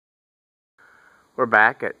We're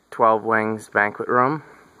back at 12 Wings Banquet Room.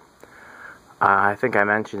 I think I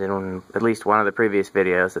mentioned in at least one of the previous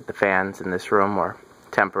videos that the fans in this room were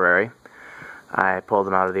temporary. I pulled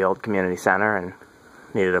them out of the old community center and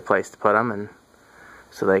needed a place to put them, and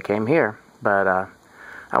so they came here. But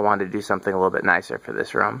I wanted to do something a little bit nicer for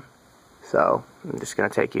this room. So I'm just going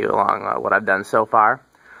to take you along what I've done so far.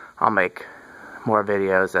 I'll make more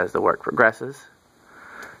videos as the work progresses.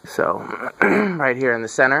 So right here in the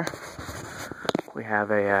center we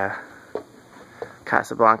have a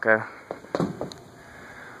Casablanca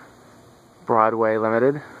Broadway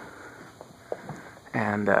Limited,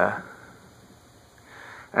 and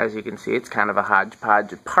as you can see, it's kind of a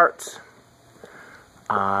hodgepodge of parts.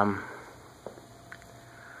 I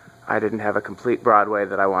didn't have a complete Broadway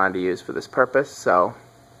that I wanted to use for this purpose, so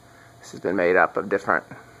this has been made up of different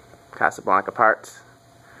Casablanca parts.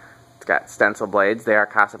 It's got stencil blades. They are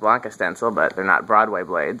Casablanca stencil, but they're not Broadway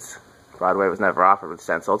blades. Broadway was never offered with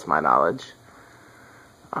stencil, to my knowledge.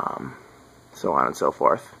 So on and so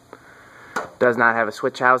forth. Does not have a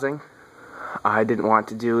switch housing. I didn't want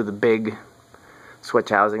to do the big switch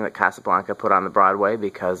housing that Casablanca put on the Broadway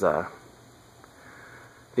because the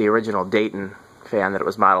original Dayton fan that it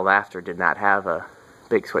was modeled after did not have a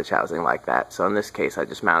big switch housing like that. So in this case I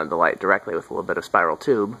just mounted the light directly with a little bit of spiral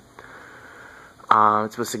tube.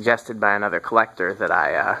 It was suggested by another collector that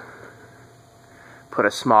I put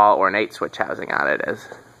a small ornate switch housing on it, as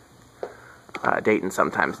Dayton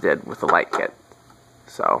sometimes did with the light kit.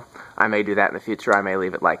 So I may do that in the future. I may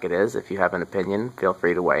leave it like it is. If you have an opinion, feel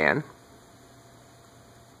free to weigh in.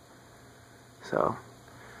 So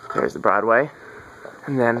there's the Broadway.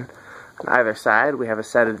 And then on either side we have a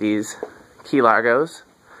set of these key largos.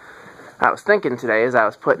 I was thinking today as I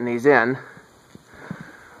was putting these in,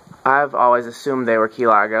 I've always assumed they were key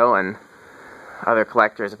largo, and other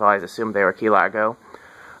collectors have always assumed they were key largo.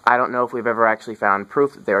 I don't know if we've ever actually found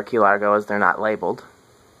proof that they were key largo, as they're not labeled.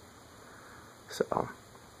 So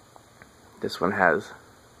this one has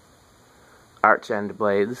arch end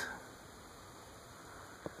blades,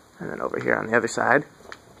 and then over here on the other side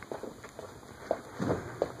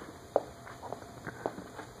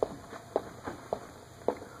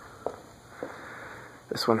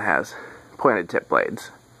this one has pointed tip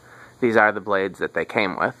blades. These are the blades that they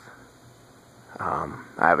came with.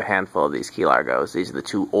 I have a handful of these key largos. These are the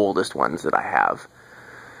two oldest ones that I have.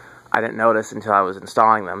 I didn't notice until I was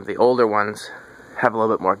installing them. The older ones have a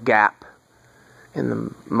little bit more gap in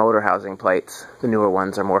the motor housing plates. The newer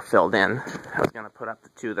ones are more filled in. I was going to put up the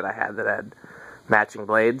two that I had matching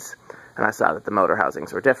blades, and I saw that the motor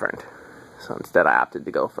housings were different. So instead I opted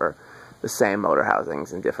to go for the same motor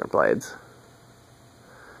housings and different blades.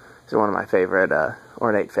 These are one of my favorite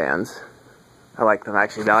ornate fans. I like them.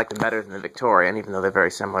 Actually, I like them better than the Victorian, even though they're very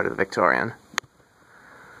similar to the Victorian.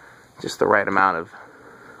 Just the right amount of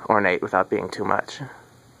ornate without being too much.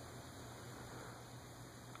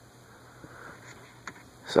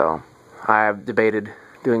 So I have debated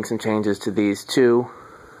doing some changes to these two.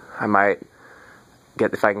 I might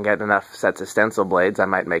get, if I can get enough sets of stencil blades, I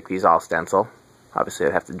might make these all stencil. Obviously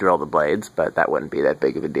I'd have to drill the blades, but that wouldn't be that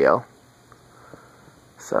big of a deal.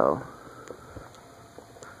 So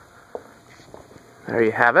there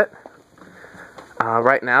you have it.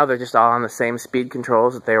 Right now they're just all on the same speed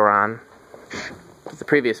controls that they were on, that the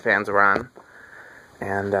previous fans were on,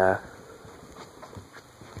 and I'm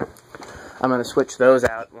going to switch those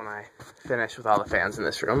out when I finish with all the fans in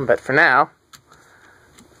this room. But for now,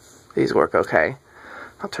 these work okay.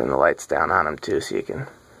 I'll turn the lights down on them too so you can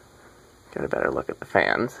get a better look at the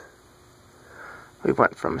fans. We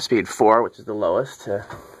went from speed 4, which is the lowest, to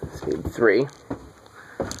speed 3.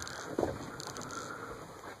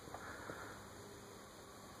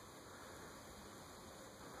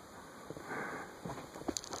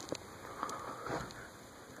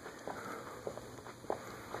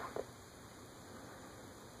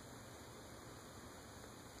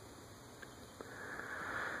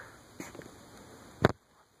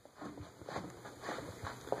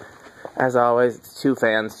 As always, it's 2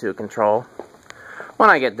 fans to a control.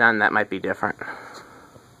 When I get done, that might be different.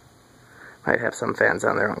 Might have some fans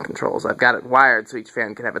on their own controls. I've got it wired so each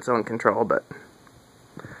fan can have its own control, but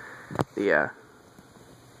the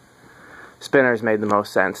spinners made the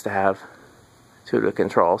most sense to have 2 to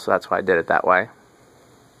control, so that's why I did it that way.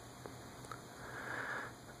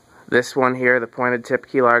 This one here, the pointed tip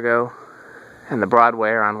key largo, and the Broadway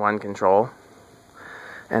are on 1 control,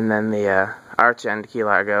 and then the arch end key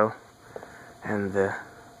largo and the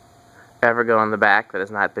Evergo in the back that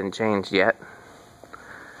has not been changed yet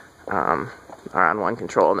are on 1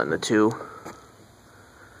 control, and then the 2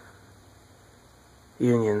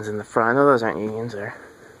 unions in the front. No, those aren't unions, they're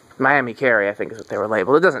Miami Carry, I think is what they were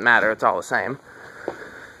labeled. It doesn't matter, it's all the same.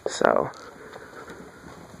 So,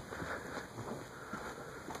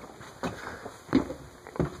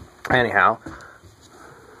 anyhow,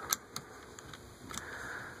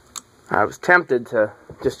 I was tempted to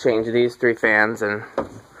just change these 3 fans and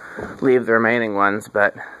leave the remaining ones,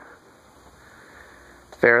 but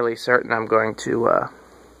fairly certain I'm going to, well,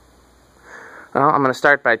 I'm going to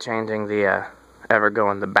start by changing the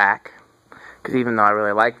Evergo in the back, because even though I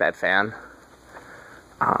really like that fan,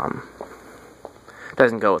 it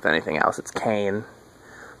doesn't go with anything else. It's cane.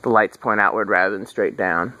 The lights point outward rather than straight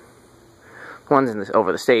down. The ones in this,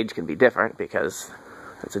 over the stage can be different because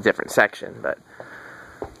it's a different section, but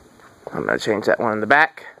I'm going to change that one in the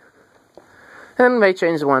back. And may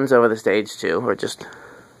change the ones over the stage too. We're just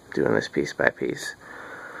doing this piece by piece.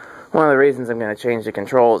 One of the reasons I'm going to change the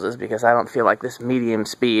controls is because I don't feel like this medium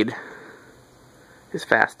speed is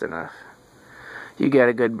fast enough. You get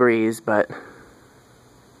a good breeze, but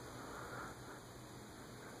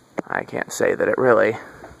I can't say that it really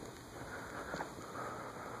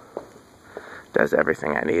does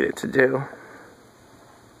everything I need it to do.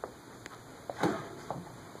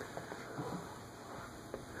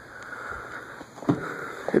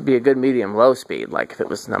 It'd be a good medium low speed, like if it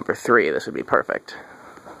was number 3, this would be perfect.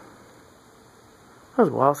 Those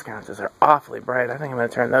wall sconces are awfully bright. I think I'm going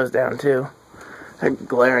to turn those down too. They're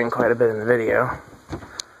glaring quite a bit in the video.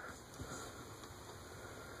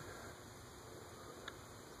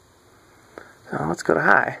 So let's go to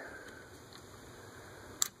high.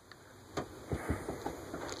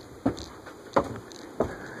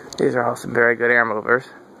 These are all some very good air movers.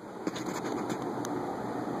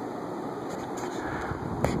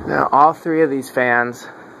 Now all 3 of these fans,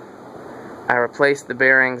 I replaced the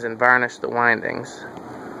bearings and varnished the windings,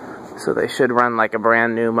 so they should run like a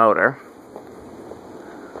brand new motor.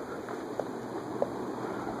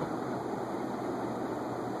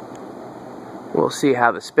 We'll see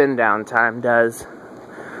how the spin down time does.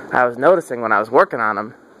 I was noticing when I was working on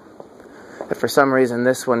them that for some reason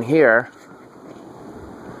this one here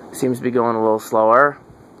seems to be going a little slower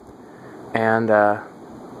and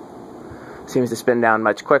seems to spin down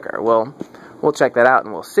much quicker. Well, we'll check that out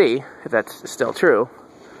and we'll see if that's still true.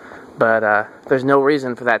 But there's no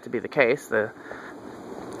reason for that to be the case. The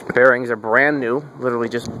bearings are brand new, literally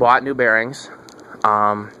just bought new bearings.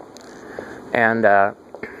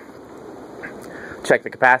 Check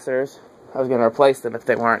the capacitors. I was going to replace them if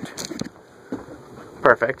they weren't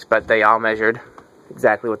perfect, but they all measured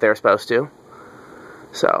exactly what they were supposed to.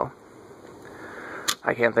 So,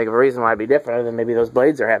 I can't think of a reason why it'd be different other than maybe those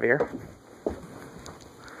blades are heavier.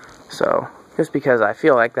 So, just because I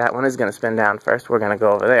feel like that one is going to spin down first, we're going to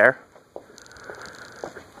go over there.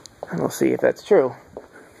 And we'll see if that's true.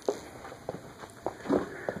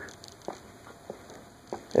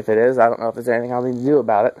 If it is, I don't know if there's anything I'll need to do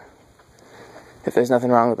about it. If there's nothing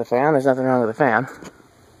wrong with the fan, there's nothing wrong with the fan.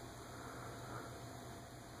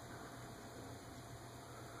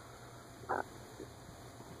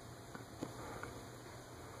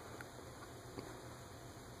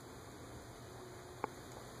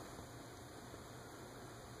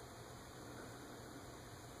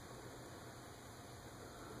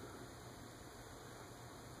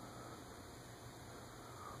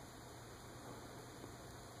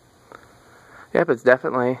 Yep, it's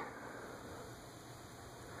definitely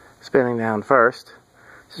spinning down first.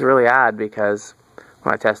 This is really odd because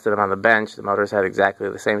when I tested them on the bench, the motors had exactly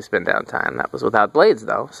the same spin down time. That was without blades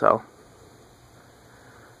though, so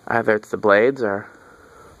either it's the blades or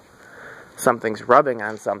something's rubbing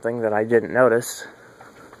on something that I didn't notice.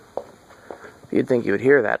 You'd think you would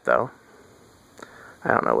hear that though. I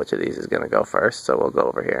don't know which of these is going to go first, so we'll go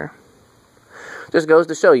over here. Just goes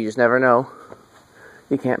to show you just never know.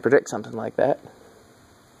 You can't predict something like that.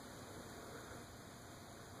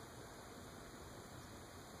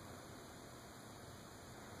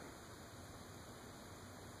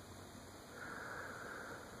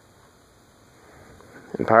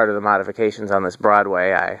 And part of the modifications on this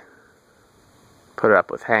Broadway, I put it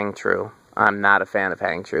up with hang true. I'm not a fan of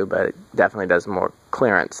hang true, but it definitely does more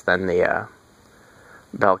clearance than the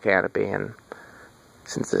bell canopy. And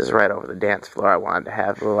since this is right over the dance floor, I wanted to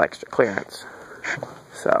have a little extra clearance.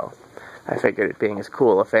 So I figured it being as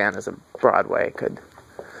cool a fan as a Broadway could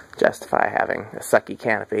justify having a sucky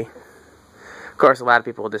canopy. Of course, a lot of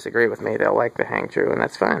people will disagree with me. They'll like the hang true, and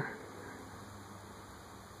that's fine.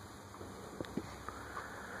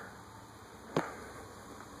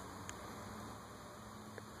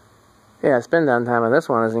 Yeah, spin down time on this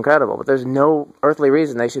one is incredible, but there's no earthly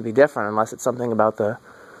reason they should be different unless it's something about the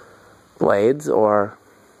blades or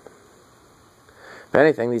If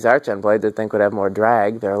anything, these arch end blades I think would have more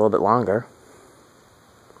drag. They're a little bit longer.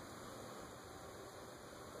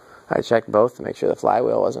 I checked both to make sure the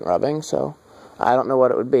flywheel wasn't rubbing, so I don't know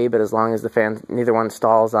what it would be, but as long as the fan, neither one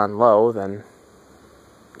stalls on low, then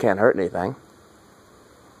can't hurt anything.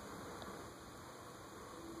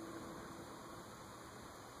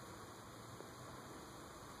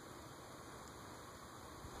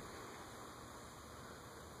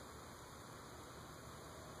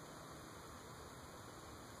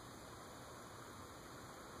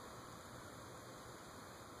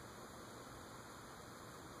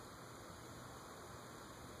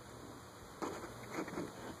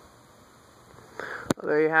 Well,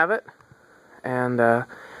 there you have it, and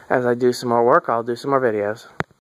as I do some more work, I'll do some more videos.